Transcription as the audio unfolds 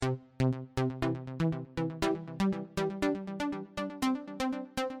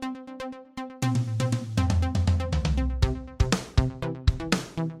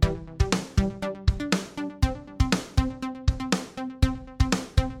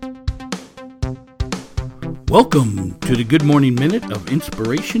Welcome to the Good Morning Minute of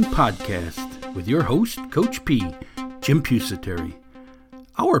Inspiration podcast with your host, Coach P, Jim Pusateri.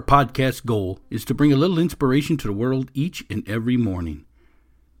 Our podcast goal is to bring a little inspiration to the world each and every morning.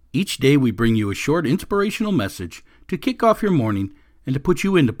 Each day we bring you a short inspirational message to kick off your morning and to put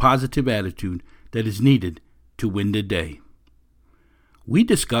you in the positive attitude that is needed to win the day. We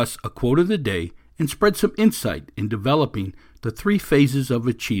discuss a quote of the day and spread some insight in developing the three phases of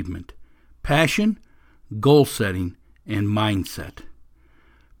achievement: passion, goal setting, and mindset.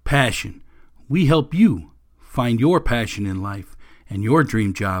 Passion. We help you find your passion in life and your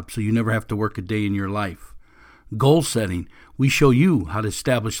dream job so you never have to work a day in your life. Goal setting. We show you how to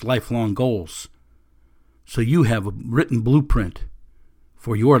establish lifelong goals so you have a written blueprint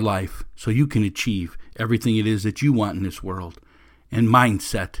for your life so you can achieve everything it is that you want in this world. And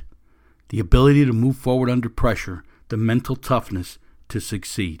mindset. The ability to move forward under pressure, the mental toughness to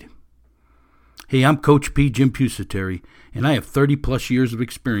succeed. Hey, I'm Coach P, Jim Pusateri, and I have 30 plus years of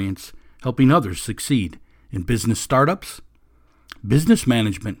experience helping others succeed in business startups, business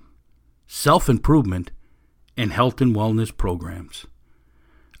management, self-improvement, and health and wellness programs.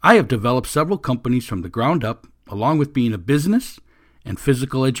 I have developed several companies from the ground up, along with being a business and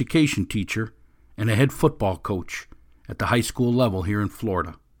physical education teacher and a head football coach at the high school level here in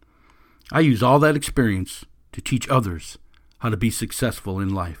Florida. I use all that experience to teach others how to be successful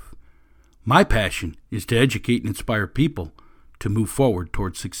in life. My passion is to educate and inspire people to move forward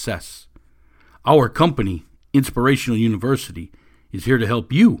towards success. Our company, Inspirational University, is here to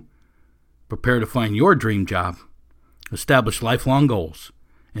help you prepare to find your dream job, establish lifelong goals,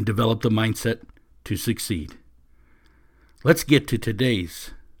 and develop the mindset to succeed. Let's get to today's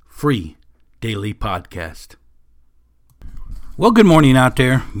free daily podcast. Well, good morning out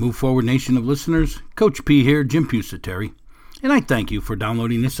there, Move Forward Nation of listeners. Coach P here, Jim Pusateri. And I thank you for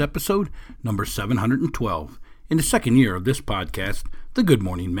downloading this episode, number 712, in the second year of this podcast, the Good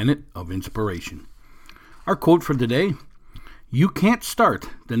Morning Minute of Inspiration. Our quote for today: you can't start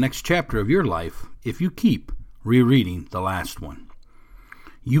the next chapter of your life if you keep rereading the last one.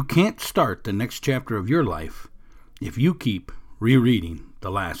 You can't start the next chapter of your life if you keep rereading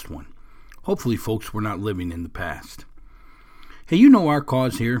the last one. Hopefully, folks, we're not living in the past. Hey, you know our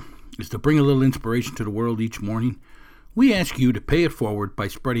cause here is to bring a little inspiration to the world each morning. We ask you to pay it forward by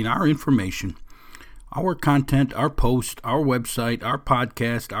spreading our information, our content, our post, our website, our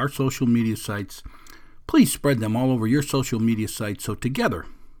podcast, our social media sites. Please spread them all over your social media sites so together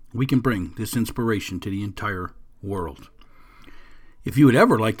we can bring this inspiration to the entire world. If you would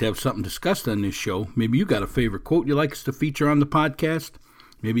ever like to have something discussed on this show, maybe you got a favorite quote you'd like us to feature on the podcast,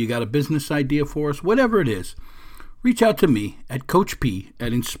 maybe you got a business idea for us, whatever it is, reach out to me at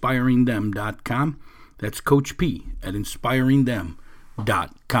coachp@inspiringthem.com. That's Coach P at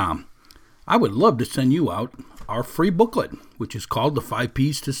inspiringthem.com. I would love to send you out our free booklet, which is called The 5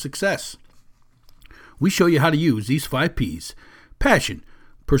 P's to Success. We show you how to use these 5 P's: passion,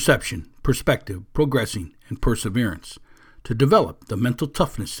 perception, perspective, progressing, and perseverance to develop the mental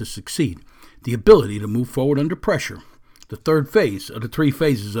toughness to succeed, the ability to move forward under pressure, the third phase of the 3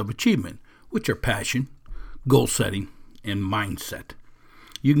 phases of achievement, which are passion, goal setting, and mindset.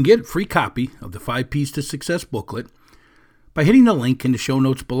 You can get a free copy of the 5 P's to Success booklet by hitting the link in the show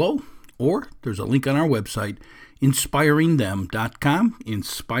notes below, or there's a link on our website, inspiringthem.com,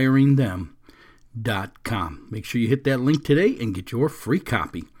 inspiringthem.com. Make sure you hit that link today and get your free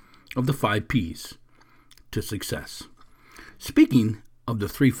copy of the 5 P's to Success. Speaking of the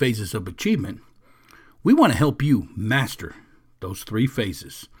 3 phases of achievement, we want to help you master those 3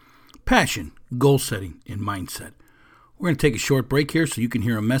 phases: passion, goal setting, and mindset. We're going to take a short break here so you can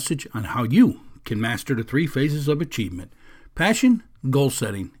hear a message on how you can master the 3 phases of achievement: passion, goal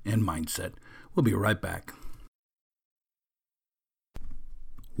setting, and mindset. We'll be right back.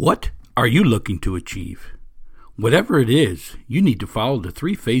 What are you looking to achieve? Whatever it is, you need to follow the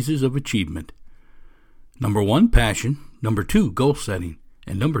 3 phases of achievement. Number 1, passion. Number 2, goal setting.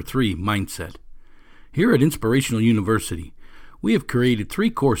 And number 3, mindset. Here at Inspirational University, we have created 3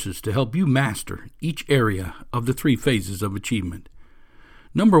 courses to help you master each area of the 3 phases of achievement.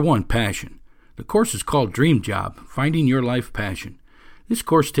 Number 1, passion. The course is called Dream Job, Finding Your Life Passion. This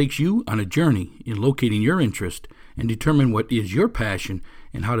course takes you on a journey in locating your interest and determine what is your passion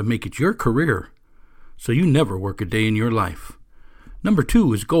and how to make it your career so you never work a day in your life. Number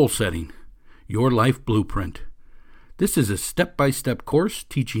 2 is goal setting, Your Life Blueprint. This is a step-by-step course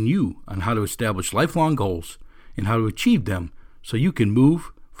teaching you on how to establish lifelong goals and how to achieve them so you can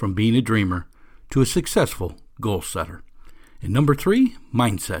move from being a dreamer to a successful goal setter. And number 3,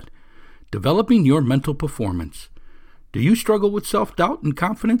 mindset. Developing your mental performance. Do you struggle with self-doubt and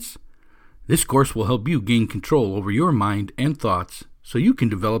confidence? This course will help you gain control over your mind and thoughts so you can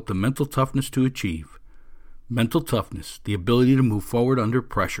develop the mental toughness to achieve. Mental toughness, the ability to move forward under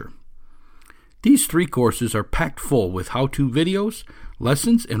pressure. These 3 courses are packed full with how-to videos,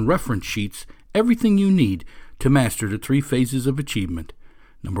 lessons, and reference sheets, everything you need to master the 3 phases of achievement.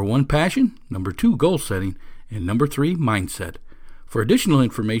 Number 1, passion. Number 2, goal setting. And number 3, mindset. For additional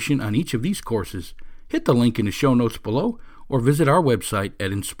information on each of these courses, hit the link in the show notes below or visit our website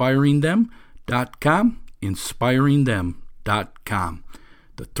at inspiringthem.com, inspiringthem.com.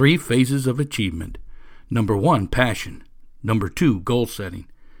 The 3 phases of achievement. Number 1, passion. Number 2, goal setting.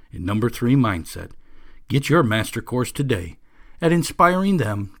 And number 3, mindset. Get your master course today at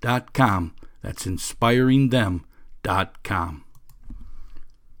inspiringthem.com. That's inspiringthem.com.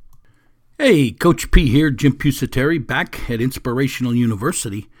 Hey, Coach P here, Jim Pusateri, back at Inspirational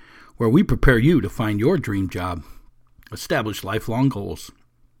University, where we prepare you to find your dream job, establish lifelong goals,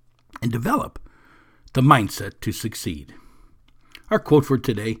 and develop the mindset to succeed. Our quote for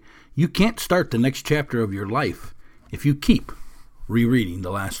today: you can't start the next chapter of your life if you keep rereading the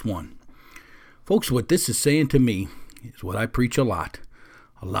last one. Folks, what this is saying to me is what I preach a lot.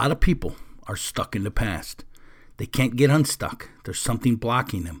 A lot of people are stuck in the past. They can't get unstuck. There's something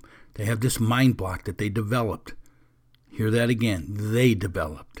blocking them. They have this mind block that they developed. Hear that again. They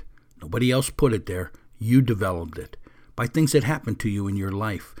developed. Nobody else put it there. You developed it by things that happened to you in your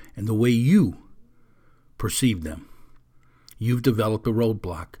life and the way you perceive them. You've developed a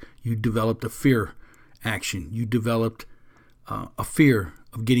roadblock. You developed a fear action. You developed a fear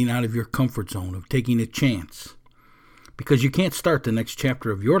of getting out of your comfort zone, of taking a chance. Because you can't start the next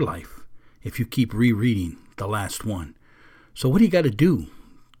chapter of your life if you keep rereading the last one. So what do you got to do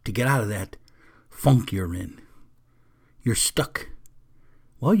to get out of that funk you're in? You're stuck.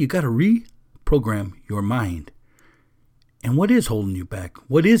 Well, you got to reprogram your mind. And what is holding you back?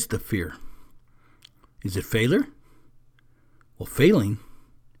 What is the fear? Is it failure? Well, failing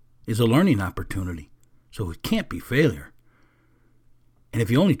is a learning opportunity, so it can't be failure. And if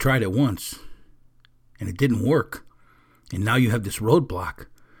you only tried it once and it didn't work, and now you have this roadblock,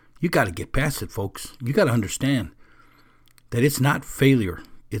 you got to get past it, folks. You got to understand that it's not failure.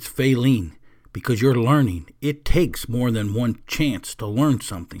 It's failing, because you're learning. It takes more than one chance to learn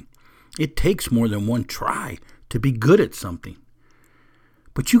something. It takes more than one try to be good at something.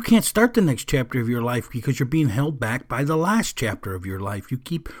 But you can't start the next chapter of your life because you're being held back by the last chapter of your life. You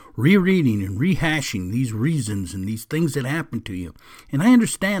keep rereading and rehashing these reasons and these things that happened to you. And I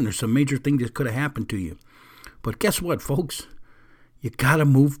understand there's some major things that could have happened to you. But guess what, folks? You got to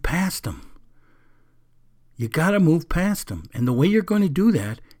move past them. You got to move past them. And the way you're going to do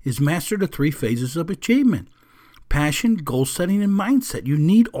that is master the 3 phases of achievement: passion, goal setting, and mindset. You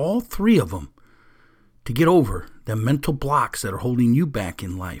need all 3 of them to get over the mental blocks that are holding you back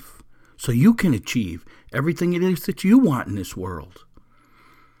in life so you can achieve everything it is that you want in this world.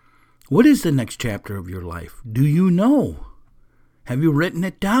 What is the next chapter of your life? Do you know? Have you written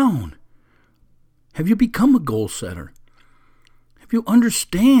it down? Have you become a goal setter? Have you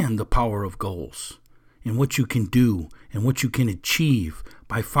understand the power of goals and what you can do and what you can achieve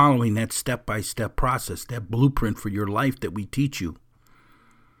by following that step-by-step process, that blueprint for your life that we teach you?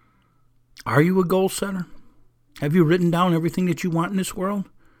 Are you a goal setter? Have you written down everything that you want in this world?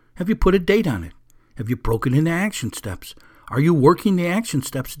 Have you put a date on it? Have you broken into action steps? Are you working the action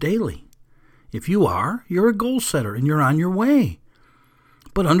steps daily? If you are, you're a goal setter and you're on your way.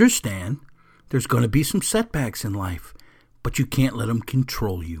 But understand, there's going to be some setbacks in life, but you can't let them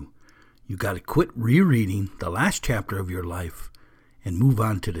control you. You got to quit rereading the last chapter of your life and move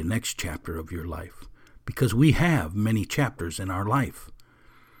on to the next chapter of your life, because we have many chapters in our life.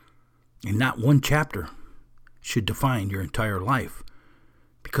 And not one chapter should define your entire life,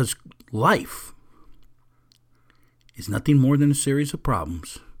 because life is nothing more than a series of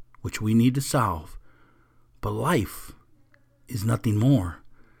problems which we need to solve. But life is nothing more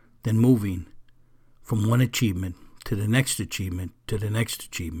than moving from one achievement to the next achievement to the next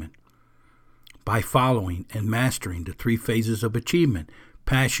achievement by following and mastering the 3 phases of achievement: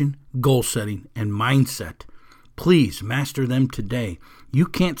 passion, goal setting, and mindset. Please master them today. You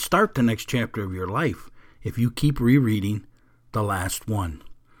can't start the next chapter of your life if you keep rereading the last one.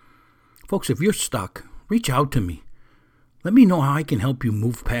 Folks, if you're stuck, reach out to me. Let me know how I can help you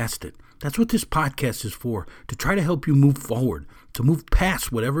move past it. That's what this podcast is for, to try to help you move forward, to move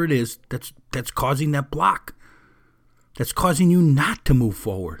past whatever it is that's causing that block, that's causing you not to move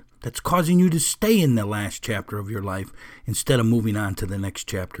forward, that's causing you to stay in the last chapter of your life instead of moving on to the next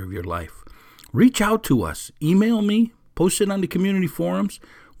chapter of your life. Reach out to us. Email me. Post it on the community forums.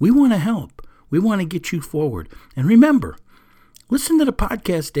 We want to help. We want to get you forward. And remember, Listen to the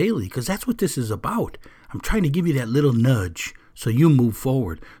podcast daily, because that's what this is about. I'm trying to give you that little nudge so you move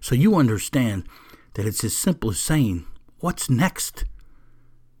forward, so you understand that it's as simple as saying, what's next?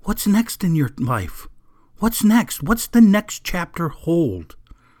 What's next in your life? What's next? What's the next chapter hold?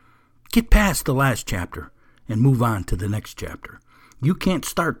 Get past the last chapter and move on to the next chapter. You can't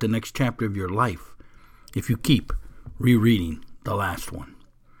start the next chapter of your life if you keep rereading the last one.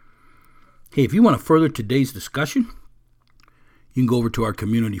 Hey, if you want to further today's discussion, you can go over to our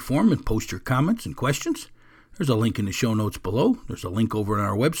community forum and post your comments and questions. There's a link in the show notes below. There's a link over on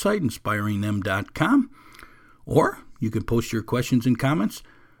our website, inspiringthem.com. Or you can post your questions and comments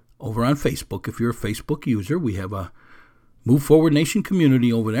over on Facebook. If you're a Facebook user, we have a Move Forward Nation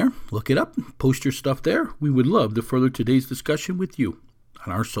community over there. Look it up. Post your stuff there. We would love to further today's discussion with you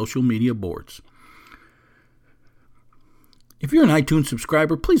on our social media boards. If you're an iTunes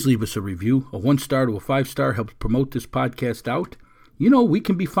subscriber, please leave us a review. A 1-star to a 5-star helps promote this podcast out. You know, we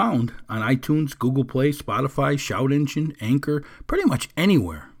can be found on iTunes, Google Play, Spotify, Shout Engine, Anchor, pretty much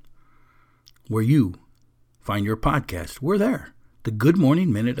anywhere where you find your podcast. We're there. The Good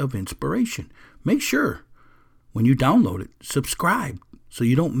Morning Minute of Inspiration. Make sure when you download it, subscribe so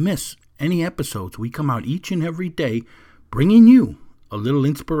you don't miss any episodes. We come out each and every day bringing you a little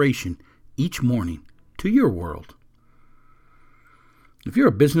inspiration each morning to your world. If you're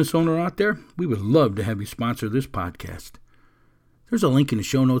a business owner out there, we would love to have you sponsor this podcast. There's a link in the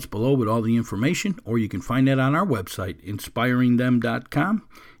show notes below with all the information, or you can find that on our website, inspiringthem.com,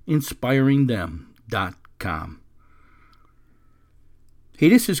 inspiringthem.com. Hey,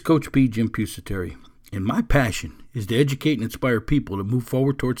 this is Coach P, Jim Pusateri, and my passion is to educate and inspire people to move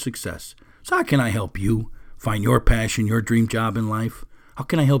forward towards success. So how can I help you find your passion, your dream job in life? How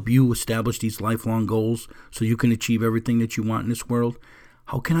can I help you establish these lifelong goals so you can achieve everything that you want in this world?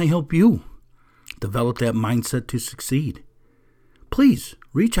 How can I help you develop that mindset to succeed? Please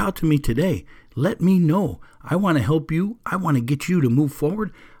reach out to me today. Let me know. I want to help you. I want to get you to move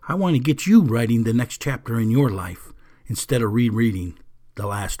forward. I want to get you writing the next chapter in your life instead of rereading the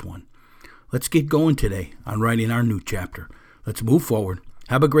last one. Let's get going today on writing our new chapter. Let's move forward.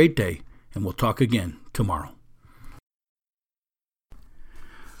 Have a great day, and we'll talk again tomorrow.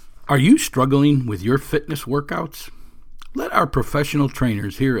 Are you struggling with your fitness workouts? Let our professional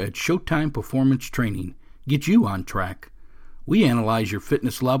trainers here at Showtime Performance Training get you on track. We analyze your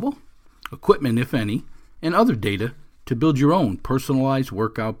fitness level, equipment if any, and other data to build your own personalized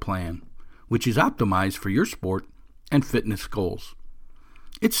workout plan, which is optimized for your sport and fitness goals.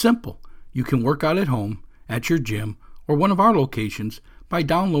 It's simple. You can work out at home, at your gym, or one of our locations by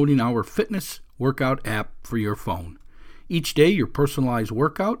downloading our fitness workout app for your phone. Each day, your personalized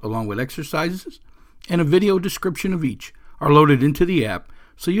workout, along with exercises and a video description of each, are loaded into the app,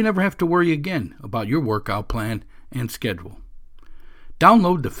 so you never have to worry again about your workout plan and schedule.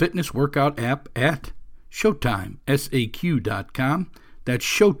 Download the fitness workout app at ShowtimeSAQ.com. That's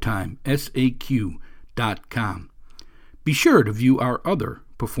ShowtimeSAQ.com. Be sure to view our other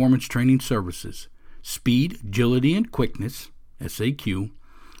performance training services: Speed, Agility, and Quickness, SAQ,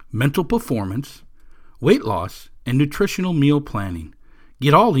 Mental Performance, Weight Loss, and Nutritional Meal Planning.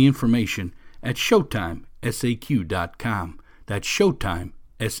 Get all the information at ShowtimeSAQ.com. That's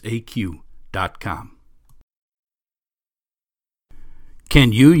ShowtimeSAQ.com.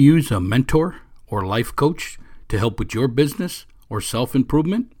 Can you use a mentor or life coach to help with your business or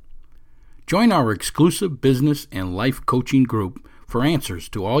self-improvement? Join our exclusive business and life coaching group for answers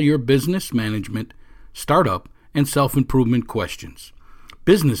to all your business management, startup, and self-improvement questions.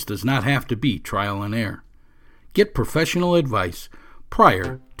 Business does not have to be trial and error. Get professional advice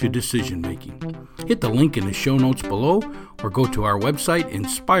prior to decision-making. Hit the link in the show notes below or go to our website,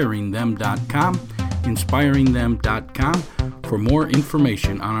 inspiringthem.com, inspiringthem.com, for more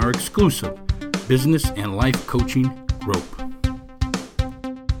information on our exclusive business and life coaching group.